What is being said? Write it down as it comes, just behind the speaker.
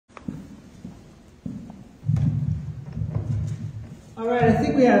All right, I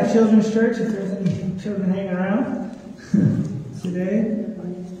think we have children's church, if there's any children hanging around today.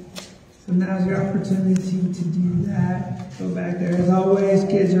 So now's your opportunity to do that. Go back there. As always,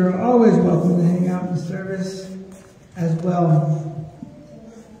 kids are always welcome to hang out in the service as well.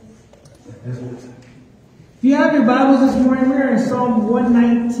 If you have your Bibles this morning, we're in Psalm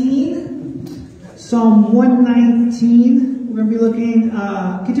 119. Psalm 119. We're going to be looking,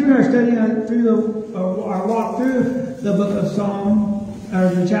 continuing our study through our walk through the book of Psalm, or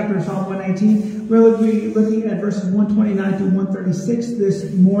the chapter of Psalm 119. We're going to be looking at verses 129 through 136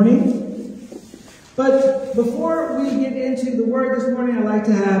 this morning. But before we get into the word this morning, I'd like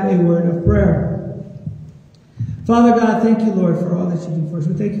to have a word of prayer. Father God, thank you, Lord, for all that you do for us.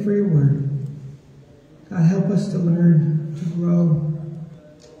 We thank you for your word. God, help us to learn, to grow,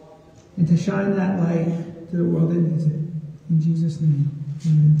 and to shine that light to the world that needs it. In Jesus' name,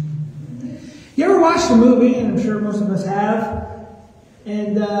 amen. You ever watched a movie, and I'm sure most of us have,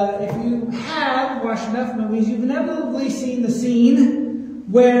 and if you have watched enough movies, you've inevitably seen the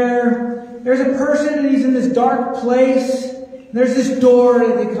scene where there's a person and he's in this dark place, and there's this door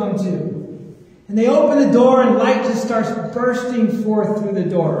that they come to. And they open the door and light just starts bursting forth through the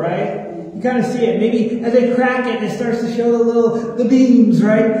door, right? You kind of see it. Maybe as they crack it, it starts to show the beams,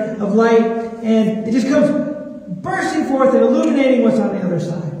 right, of light. And it just comes bursting forth and illuminating what's on the other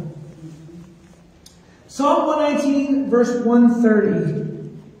side. Psalm 119, verse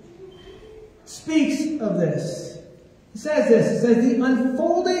 130 speaks of this. It says this. It says, the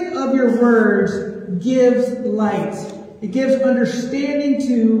unfolding of your words gives light. It gives understanding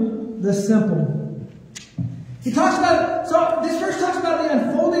to the simple. He talks about, so this verse talks about the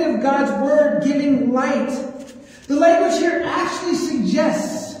unfolding of God's word giving light. The language here actually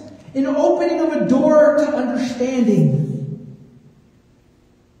suggests an opening of a door to understanding.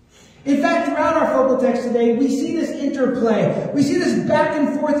 In fact, throughout our focal text today, we see this interplay. We see this back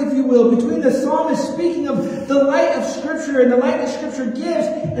and forth, if you will, between the psalmist speaking of the light of Scripture and the light that Scripture gives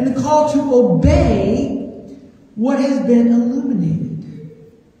and the call to obey what has been illuminated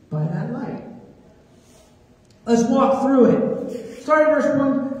by that light. Let's walk through it. Starting verse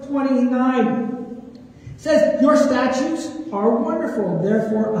 129. It says, your statutes are wonderful,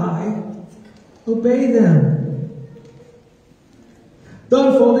 therefore I obey them. The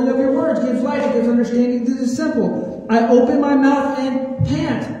unfolding of your words gives light, it gives understanding to the simple. I open my mouth and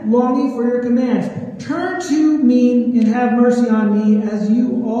pant, longing for your commands. Turn to me and have mercy on me, as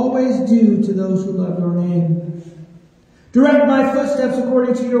you always do to those who love your name. Direct my footsteps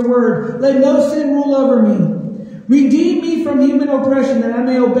according to your word. Let no sin rule over me. Redeem me from human oppression, that I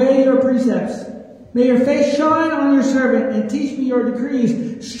may obey your precepts. May your face shine on your servant, and teach me your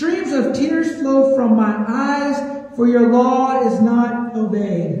decrees. Streams of tears flow from my eyes, for your law is not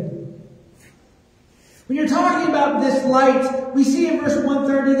obeyed. When you're talking about this light, we see in verse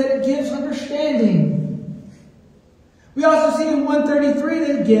 130 that it gives understanding. We also see in 133 that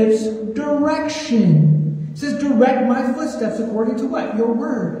it gives direction. It says, direct my footsteps according to what? Your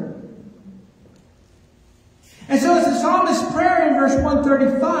word. And so it's the psalmist's prayer in verse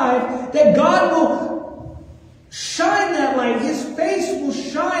 135 that God will shine that light. His face will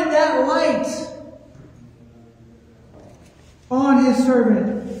shine that light on his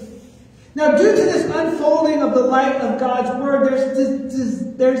servant. Now, due to this unfolding of the light of God's word,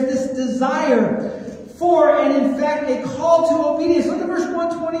 there's this desire for, and in fact, a call to obedience. Look at verse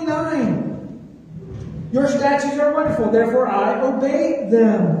 129. Your statutes are wonderful, therefore I obey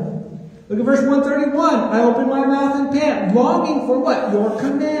them. Look at verse 131. I open my mouth and pant, longing for what? Your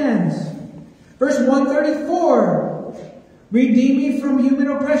commands. Verse 134. Redeem me from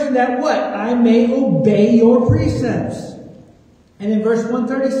human oppression, that what? I may obey your precepts. And in verse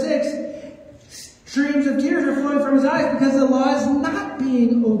 136, streams of tears are flowing from his eyes because the law is not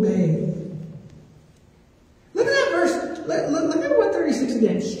being obeyed. Look at that verse. Look at 136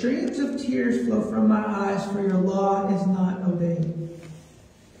 again. Streams of tears flow from my eyes, for your law is not obeyed.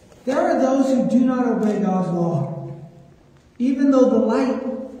 There are those who do not obey God's law, even though the light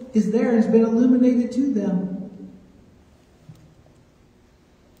is there and has been illuminated to them.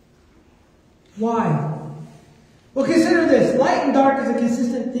 Why? Well, consider this. Light and dark is a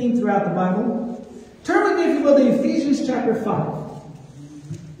consistent theme throughout the Bible. Turn with me, if you will, to Ephesians chapter 5.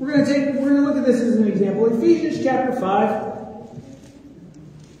 We're going to look at this as an example. Ephesians chapter 5.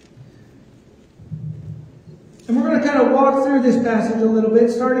 And we're going to kind of walk through this passage a little bit,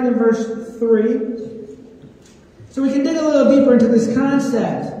 starting in verse 3. So we can dig a little deeper into this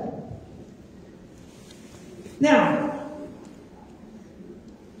concept. Now,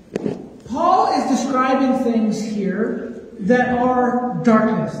 Paul is describing things here that are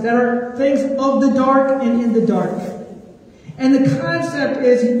darkness, that are things of the dark and in the dark. And the concept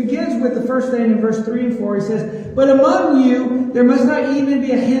is, he begins with the first thing in verse 3 and 4. He says, "But among you there must not even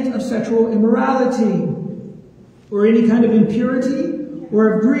be a hint of sexual immorality, or any kind of impurity,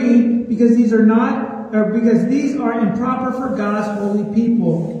 or of greed, because these are improper for God's holy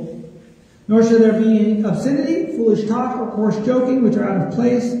people. Nor shall there be any obscenity, foolish talk, or coarse joking, which are out of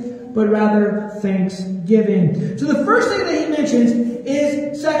place, but rather thanksgiving." So the first thing that he mentions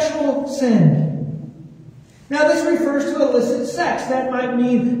is sexual sin. Now this refers to illicit sex. That might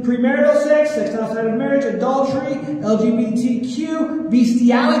mean premarital sex, sex outside of marriage, adultery, LGBTQ,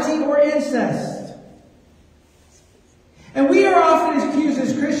 bestiality, or incest. And we are often accused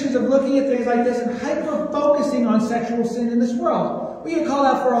as Christians of looking at things like this and hyper-focusing on sexual sin in this world. We get called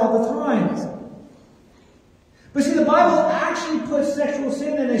out for all the time. But see, the Bible actually puts sexual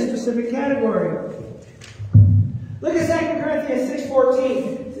sin in a specific category. Look at 2 Corinthians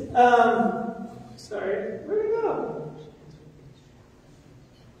 6:14. Where'd it go?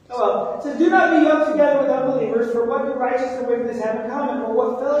 Oh well. It says, "Do not be yoked together with unbelievers, for what do righteousness and wickedness have in common? Or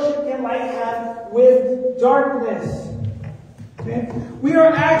what fellowship can light have with darkness?" Okay? We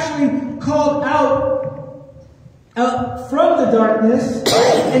are actually called out from the darkness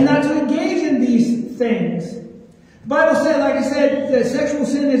and not to engage in these things. The Bible said, like I said, that sexual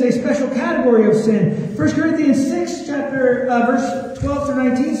sin is a special category of sin. 1 Corinthians 6, verse 12 to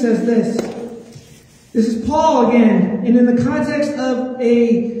 19 says this. This is Paul again, and in the context of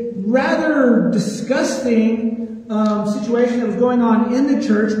a rather disgusting situation that was going on in the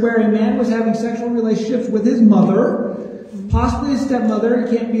church, where a man was having sexual relationships with his mother, possibly his stepmother.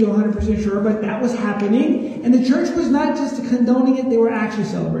 You can't be 100% sure, but that was happening. And the church was not just condoning it, they were actually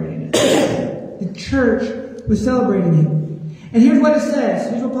celebrating it. The church was celebrating it. And here's what it says.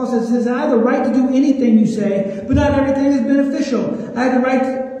 Here's what Paul says. It says, "I have the right to do anything you say, but not everything is beneficial. I have the right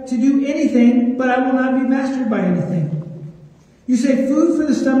to do anything, but I will not be mastered by anything. You say food for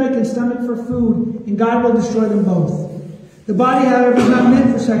the stomach and stomach for food, and God will destroy them both. The body, however, is not meant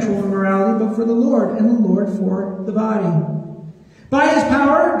for sexual immorality, but for the Lord, and the Lord for the body. By his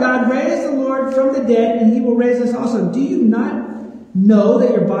power, God raised the Lord from the dead, and he will raise us also. Do you not know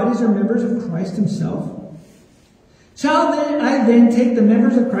that your bodies are members of Christ himself? Shall I then take the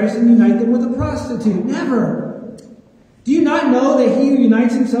members of Christ and unite them with a prostitute? Never. Do you not know that he who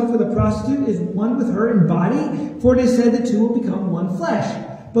unites himself with a prostitute is one with her in body? For it is said the two will become one flesh.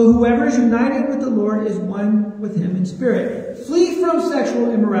 But whoever is united with the Lord is one with him in spirit. Flee from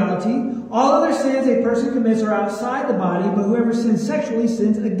sexual immorality. All other sins a person commits are outside the body, but whoever sins sexually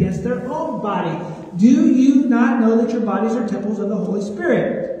sins against their own body. Do you not know that your bodies are temples of the Holy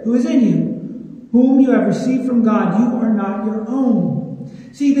Spirit, who is in you, whom you have received from God? You are not your own."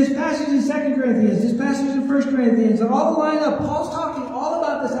 See, this passage in 2 Corinthians, this passage in 1 Corinthians, all line up. Paul's talking all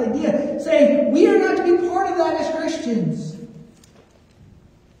about this idea, saying we are not to be part of that as Christians.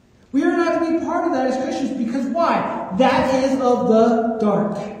 We are not to be part of that as Christians, because why? That is of the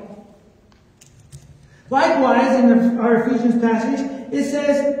dark. Likewise, in our Ephesians passage, it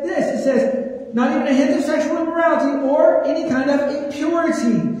says this. It says, not even a hint of sexual immorality or any kind of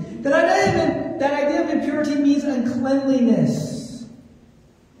impurity. That idea of impurity means uncleanliness.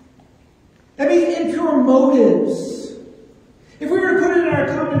 That means impure motives. If we were to put it in our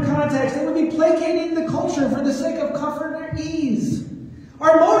common context, it would be placating the culture for the sake of comfort and ease.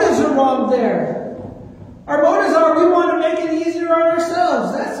 Our motives are wrong there. Our motives are we want to make it easier on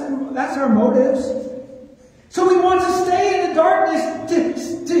ourselves. That's our motives. So we want to stay in the darkness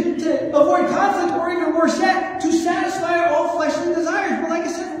to avoid conflict, or even worse yet, to satisfy our own fleshly desires. But like I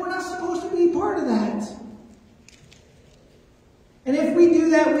said, we're not supposed to be part of that. And if we do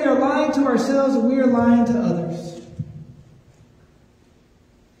that, we are lying to ourselves and we are lying to others.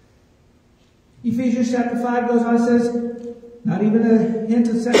 Ephesians chapter 5 goes on and says, not even a hint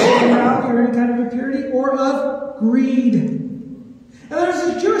of sexual immorality or any kind of impurity or of greed. Now there's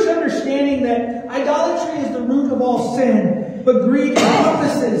this Jewish understanding that idolatry is the root of all sin, but greed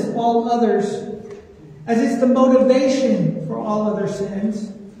encompasses all others, as it's the motivation for all other sins.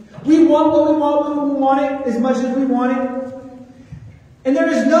 We want what we want when we want it, as much as we want it. And there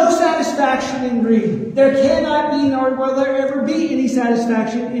is no satisfaction in greed. There cannot be, nor will there ever be any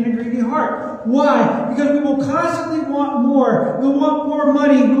satisfaction in a greedy heart. Why? Because we will constantly want more. We will want more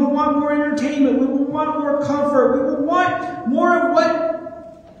money. We will want more entertainment. We will want more comfort. We will want more of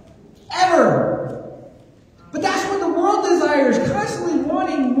whatever. But that's what the world desires, constantly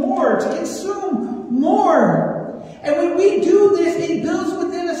wanting more, to consume more. And when we do this, it builds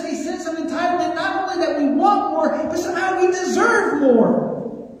within us a sense of entitlement, not only that we want more, but somehow we deserve more.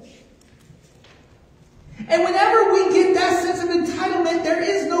 And whenever we get that sense of entitlement, there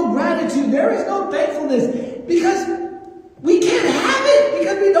is no gratitude, there is no thankfulness, because we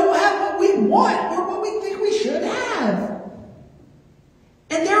want or what we think we should have.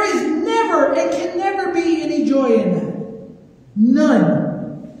 And there is never and can never be any joy in that.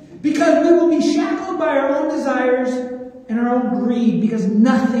 None. Because we will be shackled by our own desires and our own greed, because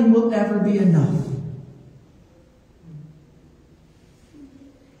nothing will ever be enough.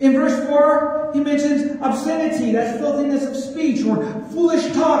 In verse 4, he mentions obscenity, that's filthiness of speech, or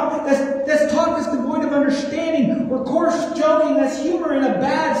foolish talk, that's talk that's devoid of understanding, or coarse joking, that's humor in a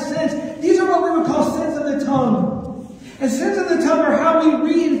bad sense. These are what we would call sins of the tongue. And sins of the tongue are how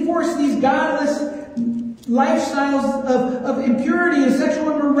we reinforce these godless lifestyles of impurity and sexual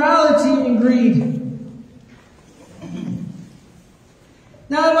immorality and greed.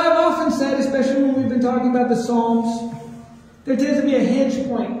 Now, I've often said, especially when we've been talking about the Psalms, there tends to be a hinge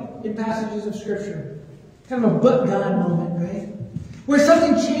point in passages of Scripture. Kind of a but God moment, right? Where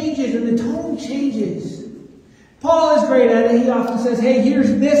something changes and the tone changes. Paul is great at it. He often says, hey,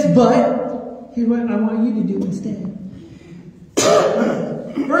 here's this but. Here's what I want you to do instead.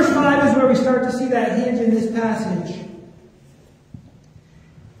 Verse 5 is where we start to see that hinge in this passage.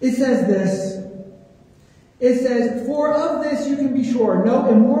 It says this. It says, for of this you can be sure, no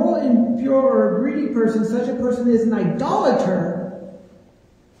immoral, impure, or greedy person, such a person is an idolater,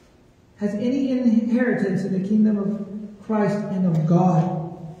 has any inheritance in the kingdom of Christ and of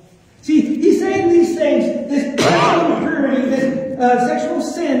God. See, he's saying these things, this impurity, this sexual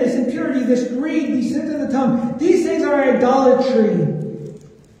sin, this impurity, this greed, these sins of the tongue, these things are idolatry.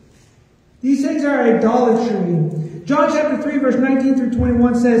 These things are idolatry. John chapter 3, verse 19 through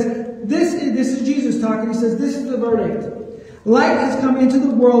 21 says, this is Jesus talking. He says, this is the verdict. Light has come into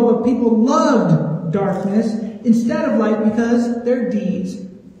the world, but people loved darkness instead of light because their deeds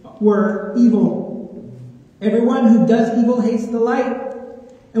were evil. Everyone who does evil hates the light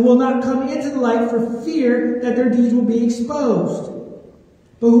and will not come into the light for fear that their deeds will be exposed.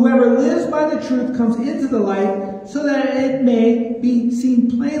 But whoever lives by the truth comes into the light so that it may be seen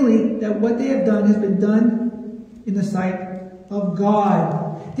plainly that what they have done has been done in the sight of God.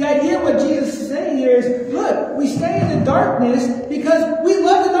 The idea of what Jesus is saying here is, look, we stay in the darkness because we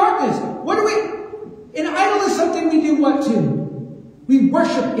love the darkness. What do we... An idol is something we do what to? We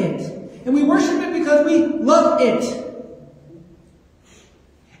worship it. And we worship it because we love it.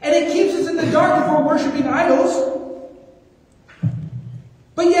 And it keeps us in the dark if we're worshiping idols.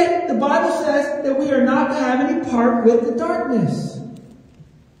 But yet, the Bible says that we are not to have any part with the darkness.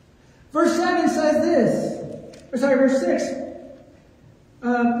 Verse 7 says this. Verse 6.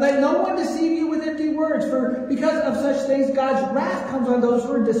 Let no one deceive you with empty words, for because of such things God's wrath comes on those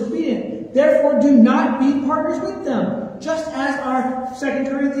who are disobedient. Therefore do not be partners with them, just as our 2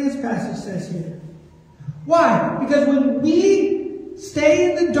 Corinthians passage says here. Why? Because when we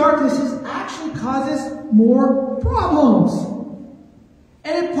stay in the darkness, it actually causes more problems.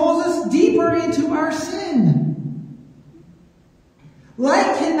 And it pulls us deeper into our sin.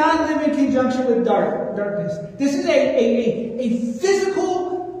 Light cannot live in conjunction with darkness. This is a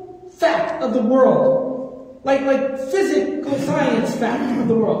physical fact of the world. Like physical science fact of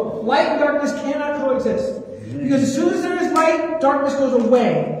the world. Light and darkness cannot coexist. Because as soon as there is light, darkness goes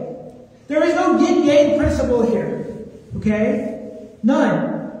away. There is no yin-yang principle here. Okay?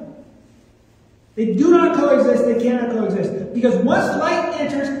 None. They do not coexist. They cannot coexist. Because once light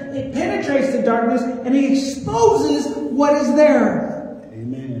enters, it penetrates the darkness and it exposes what is there.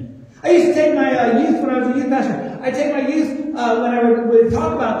 Amen. I used to take my youth when I was a youth pastor. I take my youth when I would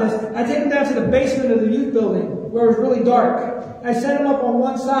talk about this. I take them down to the basement of the youth building where it was really dark. I set them up on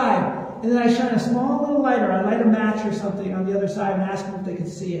one side, and then I shine a small little lighter. I light a match or something on the other side and ask them if they could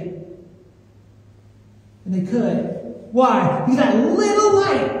see it. And they could. Why? Because that little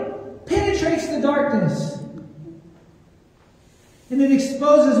light penetrates the darkness. And it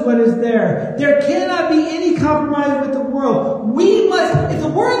exposes what is there. There cannot be any compromise with the world. We must, if the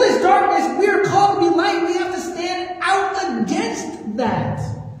world is darkness, we are called to be light. We have to stand out against that.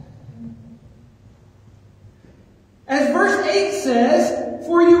 As verse 8 says,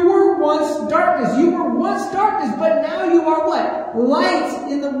 for you were once darkness. You were once darkness, but now you are what? Light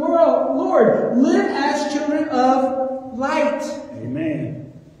in the world. Lord, live as children of light.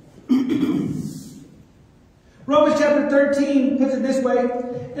 Amen. Romans chapter 13 puts it this way,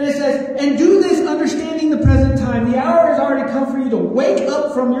 and it says, and do this understanding the present time. The hour has already come for you to wake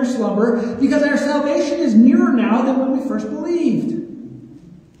up from your slumber, because our salvation is nearer now than when we first believed.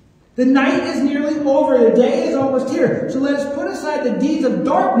 The night is nearly over. The day is almost here. So let us put aside the deeds of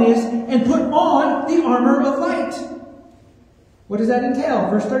darkness and put on the armor of light. What does that entail?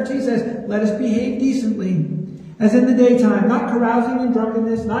 Verse 13 says, let us behave decently, as in the daytime, not carousing and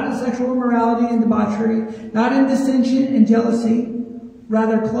drunkenness, not in sexual immorality and debauchery, not in dissension and jealousy,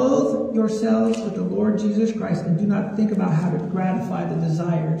 Rather, clothe yourselves with the Lord Jesus Christ and do not think about how to gratify the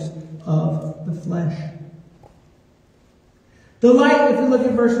desires of the flesh. The light, if we look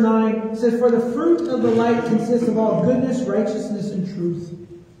at verse 9, says, for the fruit of the light consists of all goodness, righteousness, and truth.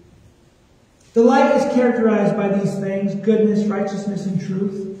 The light is characterized by these things, goodness, righteousness, and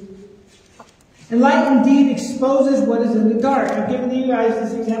truth. And light indeed exposes what is in the dark. I've given you guys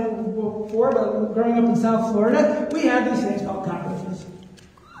this example before, but growing up in South Florida, we have these things called cockroaches.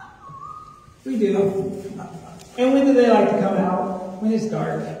 We do. And when do they like to come out? When it's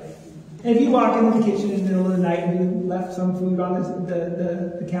dark. And if you walk into the kitchen in the middle of the night and you left some food on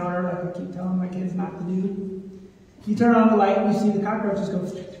the counter, like I keep telling my kids not to do, you turn on the light and you see the cockroaches go.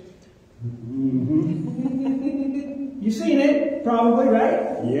 You've seen it, probably,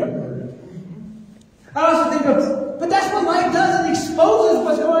 right? Yep. I also think of, but that's what light does. It exposes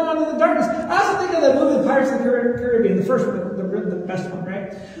what's going on in the darkness. I also think of the movie Pirates of the Caribbean, the first one, the best one,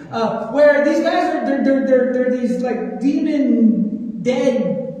 right? Where these guys they're these like demon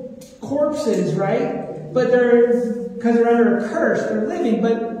dead corpses, right? But because they're under a curse, they're living,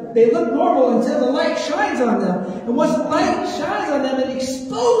 but they look normal until the light shines on them. And once the light shines on them, it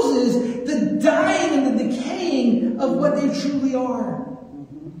exposes the dying and the decaying of what they truly are.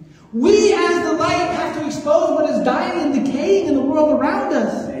 We, as the light, have to expose what is dying and decaying in the world around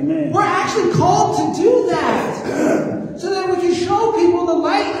us. Amen. We're actually called to do that. So that we can show people the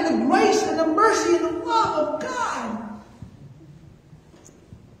light and the grace and the mercy and the love of God.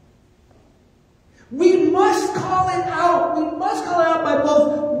 We must call it out. We must call it out by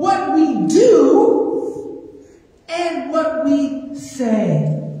both what we do and what we say.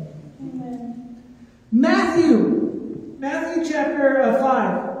 Amen. Matthew chapter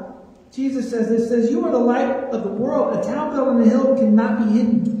 5. Jesus says this, says, you are the light of the world. A town built on a hill cannot be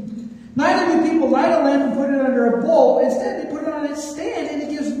hidden. Neither do people light a lamp and put it under a bowl. Instead, they put it on its stand, and it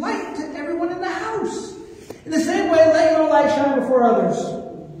gives light to everyone in the house. In the same way, let your light shine before others,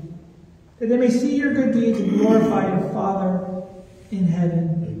 that they may see your good deeds and glorify your Father in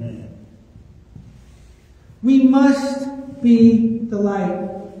heaven. Amen. We must be the light.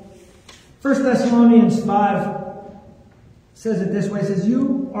 1 Thessalonians 5 says it this way. It says,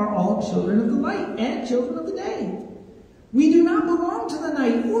 you are all children of the light and children of the day. We do not belong to the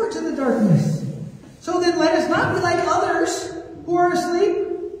night or to the darkness. So then let us not be like others who are asleep,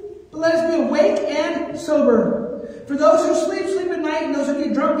 but let us be awake and sober. For those who sleep, sleep at night, and those who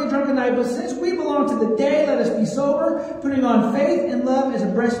get drunk at night. But since we belong to the day, let us be sober, putting on faith and love as a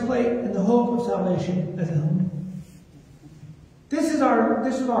breastplate and the hope of salvation as a helmet. This is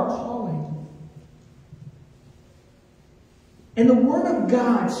our calling. And the Word of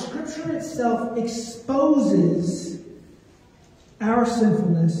God, Scripture itself, exposes our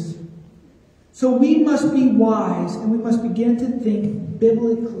sinfulness. So we must be wise, and we must begin to think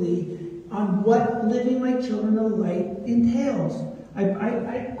biblically on what living like children of the light entails.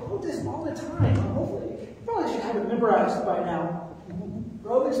 I quote this all the time. Hopefully, you probably should have it memorized by now.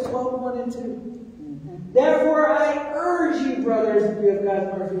 Romans 12:1 and 2. Therefore, I urge you, brothers, in view of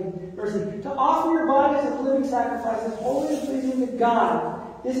God's mercy, to offer your bodies as living sacrifices, holy and pleasing to God.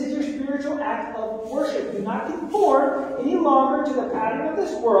 This is your spiritual act of worship. Do not conform any longer to the pattern of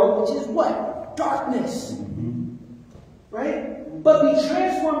this world, which is what? Darkness. Right? But be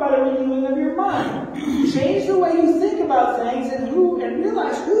transformed by the renewing of your mind. Change the way you think about things and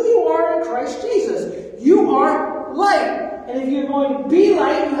realize who you are in Christ Jesus. You are light. And if you're going to be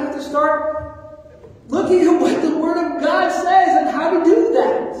light, you have to start looking at what the Word of God says and how to do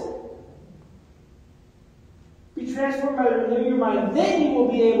that. Be transformed by the renewing of your mind. Then you will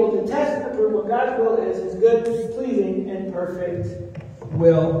be able to test and approve what God's will is, His good, pleasing, and perfect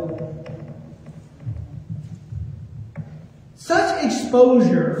will. Such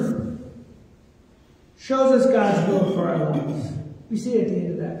exposure shows us God's will for our lives. We see it at the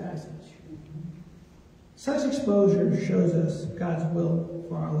end of that passage. Such exposure shows us God's will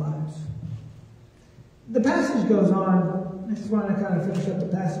for our lives. The passage goes on. I just want to kind of finish up the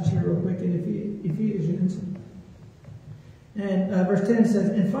passage here real quick in Ephesians. And verse 10 says,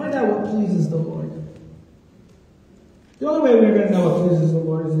 and find out what pleases the Lord. The only way we're going to know what pleases the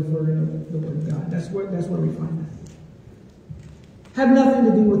Lord is if we're going to know the Word of God. That's where we find that. Have nothing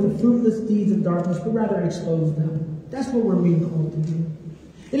to do with the fruitless deeds of darkness, but rather expose them. That's what we're being called to do.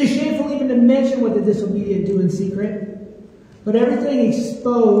 It is shameful even to mention what the disobedient do in secret. But everything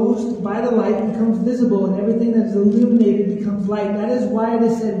exposed by the light becomes visible, and everything that is illuminated becomes light. That is why it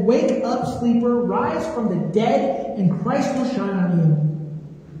is said, wake up, sleeper, rise from the dead, and Christ will shine on you.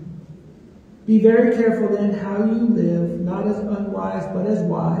 Be very careful then how you live, not as unwise, but as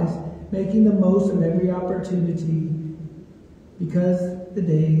wise, making the most of every opportunity, because the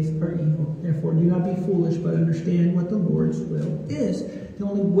days are evil. Therefore, do not be foolish, but understand what the Lord's will is. The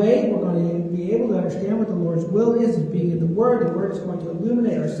only way we're going to be able to understand what the Lord's will is being in the Word. The Word is going to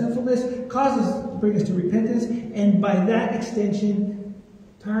illuminate our sinfulness, cause us to bring us to repentance, and by that extension,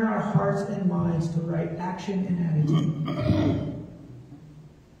 turn our hearts and minds to right action and attitude.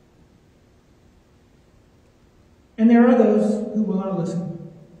 And there are those who will not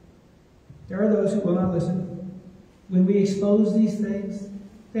listen. There are those who will not listen. When we expose these things,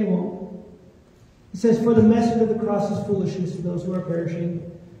 they won't. It says, for the message of the cross is foolishness to those who are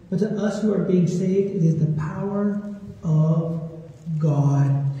perishing, but to us who are being saved, it is the power of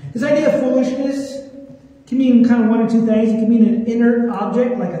God. This idea of foolishness can mean kind of one or two things. It can mean an inert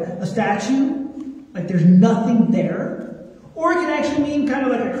object, like a statue, like there's nothing there. Or it can actually mean kind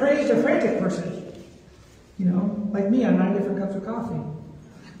of like a crazed or frantic person. You know, like me on 9 different cups of coffee.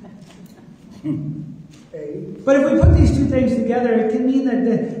 But if we put these two things together, it can mean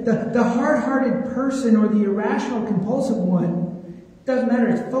that the hard-hearted person or the irrational, compulsive one, doesn't matter,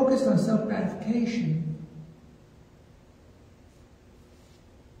 it's focused on self-gratification.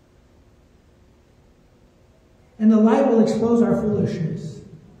 And the light will expose our foolishness.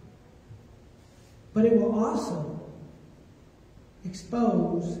 But it will also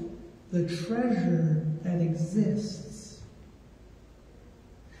expose the treasure that exists.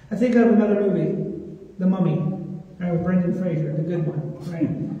 I think of another movie. The Mummy, right, with Brendan Fraser, the good one, right?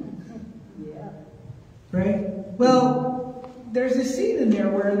 Yeah. Right? Well, there's a scene in there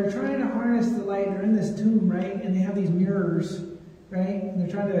where they're trying to harness the light, and they're in this tomb, right? And they have these mirrors, right? And they're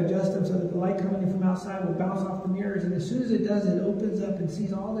trying to adjust them so that the light coming in from outside will bounce off the mirrors. And as soon as it does, it opens up and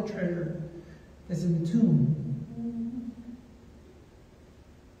sees all the treasure that's in the tomb.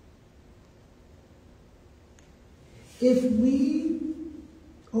 If we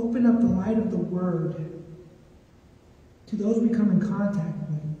open up the light of the Word to those we come in contact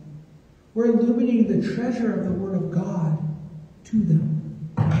with, we're illuminating the treasure of the Word of God to them.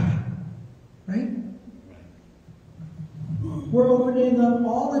 Right? We're opening up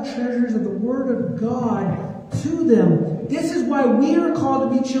all the treasures of the Word of God to them. This is why we are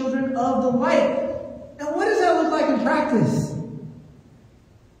called to be children of the light. And what does that look like in practice?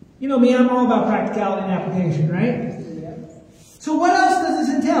 You know me, I'm all about practicality and application, right? So what else does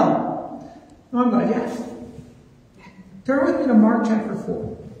this entail? Oh, I'm glad you asked. Turn with me to Mark chapter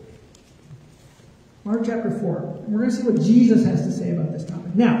 4. Mark chapter 4. We're going to see what Jesus has to say about this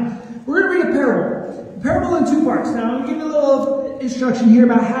topic. Now, we're going to read a parable. A parable in 2 parts. Now, I'm going to give you a little instruction here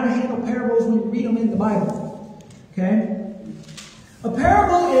about how to handle parables when you read them in the Bible. Okay? A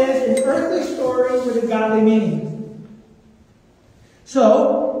parable is an earthly story with a godly meaning.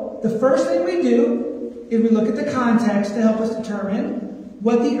 So, the first thing we do is we look at the context to help us determine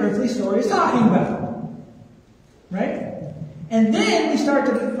what the earthly story is talking about. Right? And then we start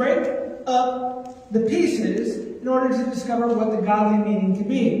to break up the pieces in order to discover what the godly meaning can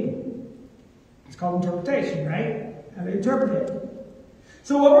be. It's called interpretation, right? How to interpret it.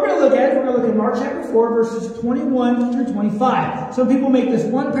 So what we're going to look at is we're going to look at Mark chapter 4, verses 21 through 25. Some people make this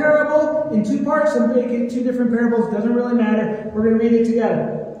one parable in 2 parts. Some make it 2 different parables. It doesn't really matter. We're going to read it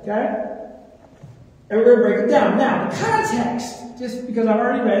together. Okay? And we're going to break it down. Now, the context, just because I've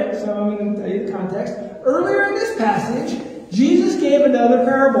already read it, so I'm going to tell you the context. Earlier in this passage, Jesus gave another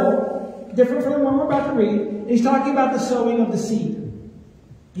parable, different from the one we're about to read. And he's talking about the sowing of the seed.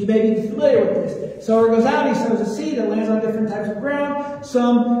 You may be familiar with this. Sower goes out, he sows a seed that lands on different types of ground.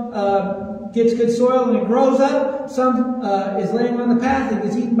 Some gets good soil and it grows up. Some is laying on the path and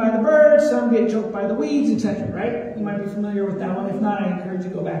gets eaten by the birds. Some get choked by the weeds, etc. Right? You might be familiar with that one. If not, I encourage you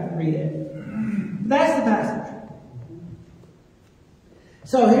to go back and read it. That's the passage.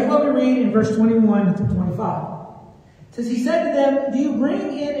 So here's what we read in verse 21 through 25. It says, he said to them, do you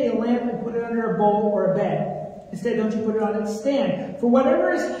bring in a lamp and put it under a bowl or a bed? Instead, don't you put it on its stand? For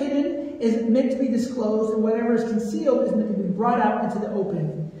whatever is hidden is meant to be disclosed, and whatever is concealed is meant to be brought out into the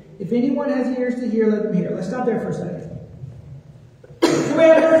open. If anyone has ears to hear, let them hear. Let's stop there for a second. So we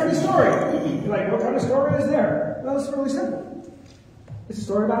have an earthly story. You're like, what kind of story is there? Well, it's really simple. It's a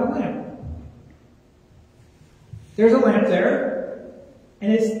story about a lamp. There's a lamp there,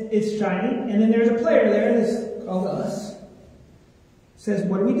 and it's shining, and then there's a player there that's called us. Says,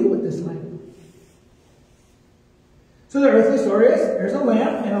 what do we do with this lamp? So the earthly story is, there's a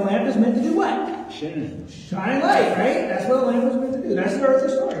lamp, and a lamp is meant to do what? Shine light, right? That's what a lamp is meant to do. That's the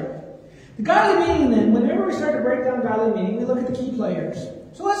earthly story. The godly meaning then, whenever we start to break down godly meaning, we look at the key players.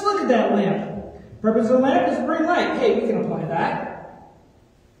 So let's look at that lamp. The purpose of the lamp is to bring light. Hey, we can apply that.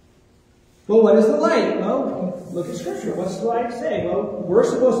 Well, what is the light? Well, look at Scripture. What's the light say? Well, we're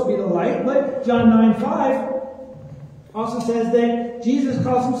supposed to be the light, but John 9:5, Also says that Jesus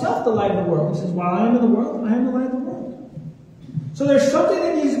calls himself the light of the world. He says, while I am in the world, I am the light of the world. So there's something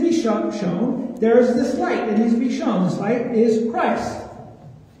that needs to be shown. There's this light that needs to be shown. This light is Christ.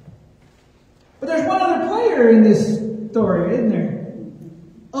 But there's one other player in this story, isn't there?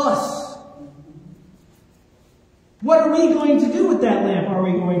 Us. What are we going to do with that lamp? Are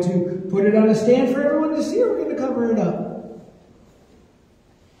we going to put it on a stand for everyone to see, or are we going to cover it up?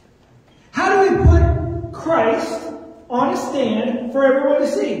 How do we put Christ on a stand for everyone to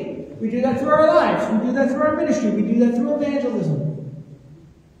see? We do that through our lives. We do that through our ministry. We do that through evangelism.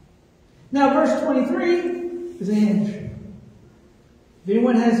 Now, verse 23 is a hint. If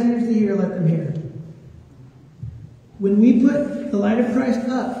anyone has ears to hear, let them hear. When we put the light of Christ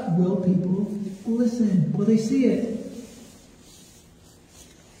up, will people listen? Will they see it?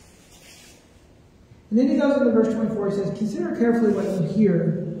 And then he goes into verse 24. He says, consider carefully what you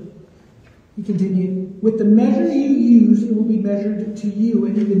hear. He continued, with the measure you use, it will be measured to you,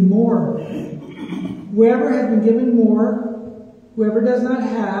 and even more. Whoever has been given more, whoever does not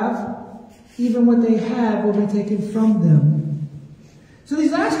have, even what they have will be taken from them. So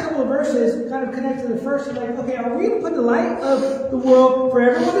these last couple of verses kind of connect to the first. Like, okay, are we going to put the light of the world for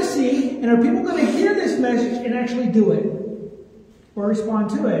everyone to see? And are people going to hear this message and actually do it? Or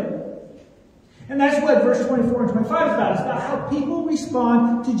respond to it? And that's what verse 24 and 25 is about. It's about how people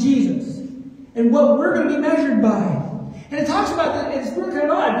respond to Jesus. And what we're going to be measured by. And it talks about that. It's really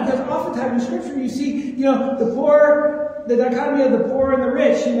kind of odd, because oftentimes in Scripture you see, the poor, the dichotomy of the poor and the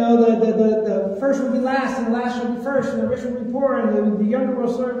rich. The first will be last, and the last will be first, and the rich will be poor, and the younger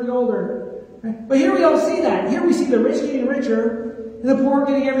will serve the older. Right? But here we don't see that. Here we see the rich getting richer, and the poor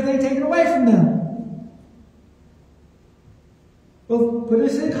getting everything taken away from them. Well, put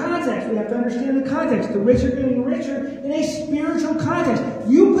this in context. We have to understand the context. The rich are getting richer in a spiritual context.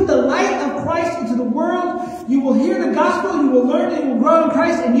 You put the light of Christ into the world, you will hear the gospel, you will learn, and you will grow in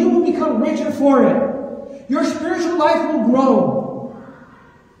Christ, and you will become richer for it. Your spiritual life will grow.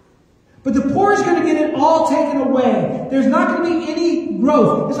 But the poor is going to get it all taken away. There's not going to be any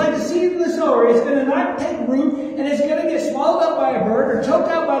growth. It's like the seed of the sower. It's going to not take root, and it's going to get swallowed up by a bird, or choked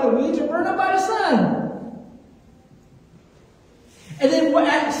out by the weeds, or burned up by the sun. And then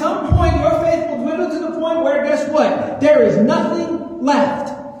at some point, your faith will dwindle to the point where, guess what? There is nothing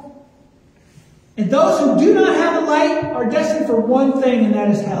left. And those who do not have the light are destined for one thing, and that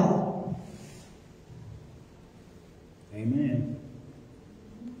is hell. Amen.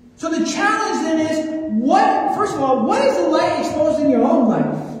 So the challenge then is, first of all, what is the light exposed in your own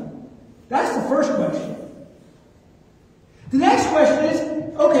life? That's the first question. The next question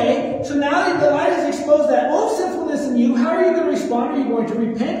is, okay, so now that the light has exposed that old sinfulness in you, how are you going to respond? Are you going to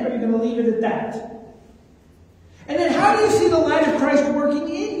repent, or are you going to leave it at that? And then how do you see the light of Christ working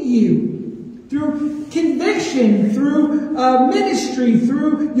in you? Through conviction, through ministry,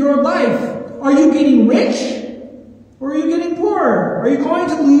 through your life. Are you getting rich, or are you getting poorer? Are you going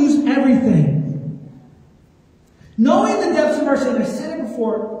to lose everything? Knowing the depths of our sin, I said it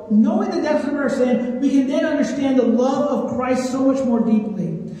before, knowing the depths of our sin, we can then understand the love of Christ so much more deeply.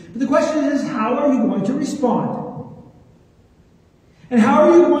 But the question is, how are you going to respond? And how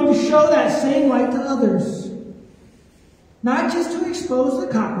are you going to show that same light to others? Not just to expose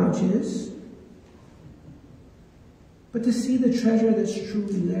the cockroaches, but to see the treasure that's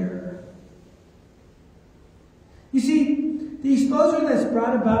truly there. You see, the exposure that's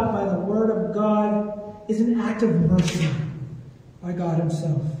brought about by the Word of God is an act of mercy by God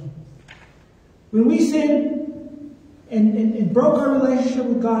Himself. When we sin and broke our relationship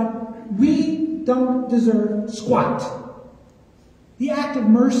with God, we don't deserve squat. The act of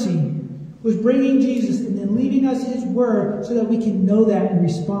mercy was bringing Jesus and then leaving us His Word so that we can know that and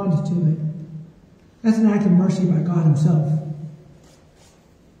respond to it. That's an act of mercy by God Himself.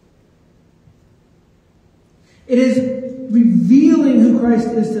 It is revealing who Christ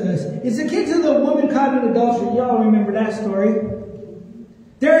is to us. It's akin to the woman caught in adultery. Y'all remember that story.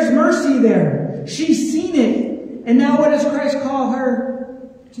 There's mercy there. She's seen it. And now what does Christ call her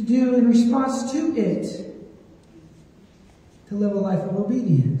to do in response to it? To live a life of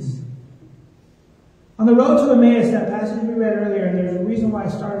obedience. On the road to Emmaus, that passage we read earlier, and there's a reason why I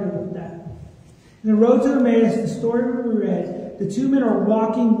started with that. In the road to Emmaus, the story we read, the two men are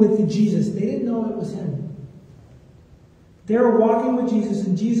walking with Jesus. They didn't know it was Him. They were walking with Jesus,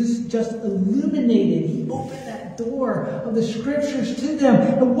 and Jesus just illuminated. He opened that door of the Scriptures to them.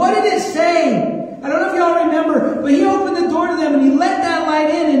 And what did it say? I don't know if y'all remember, but He opened the door to them, and He let that light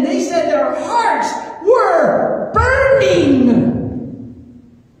in, and they said their hearts were burning.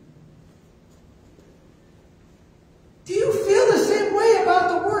 Do you feel the same way about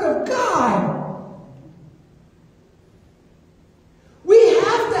the Word of God?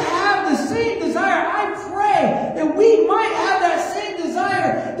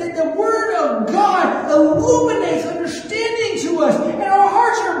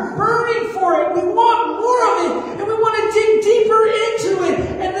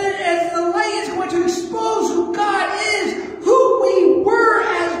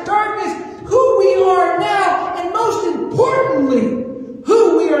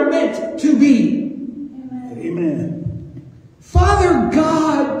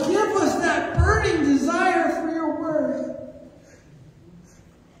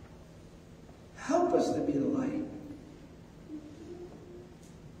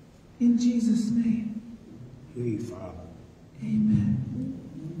 In Jesus' name. Hey, Father. Amen.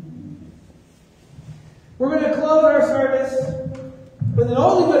 We're going to close our service with an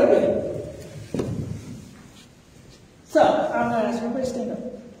oldie but a goodie. So, I'm going to ask everybody to stand up.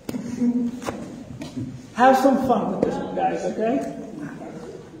 Have some fun with this one, guys, okay?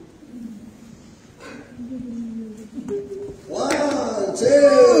 1,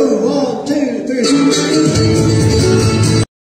 2, 1, 2, 3.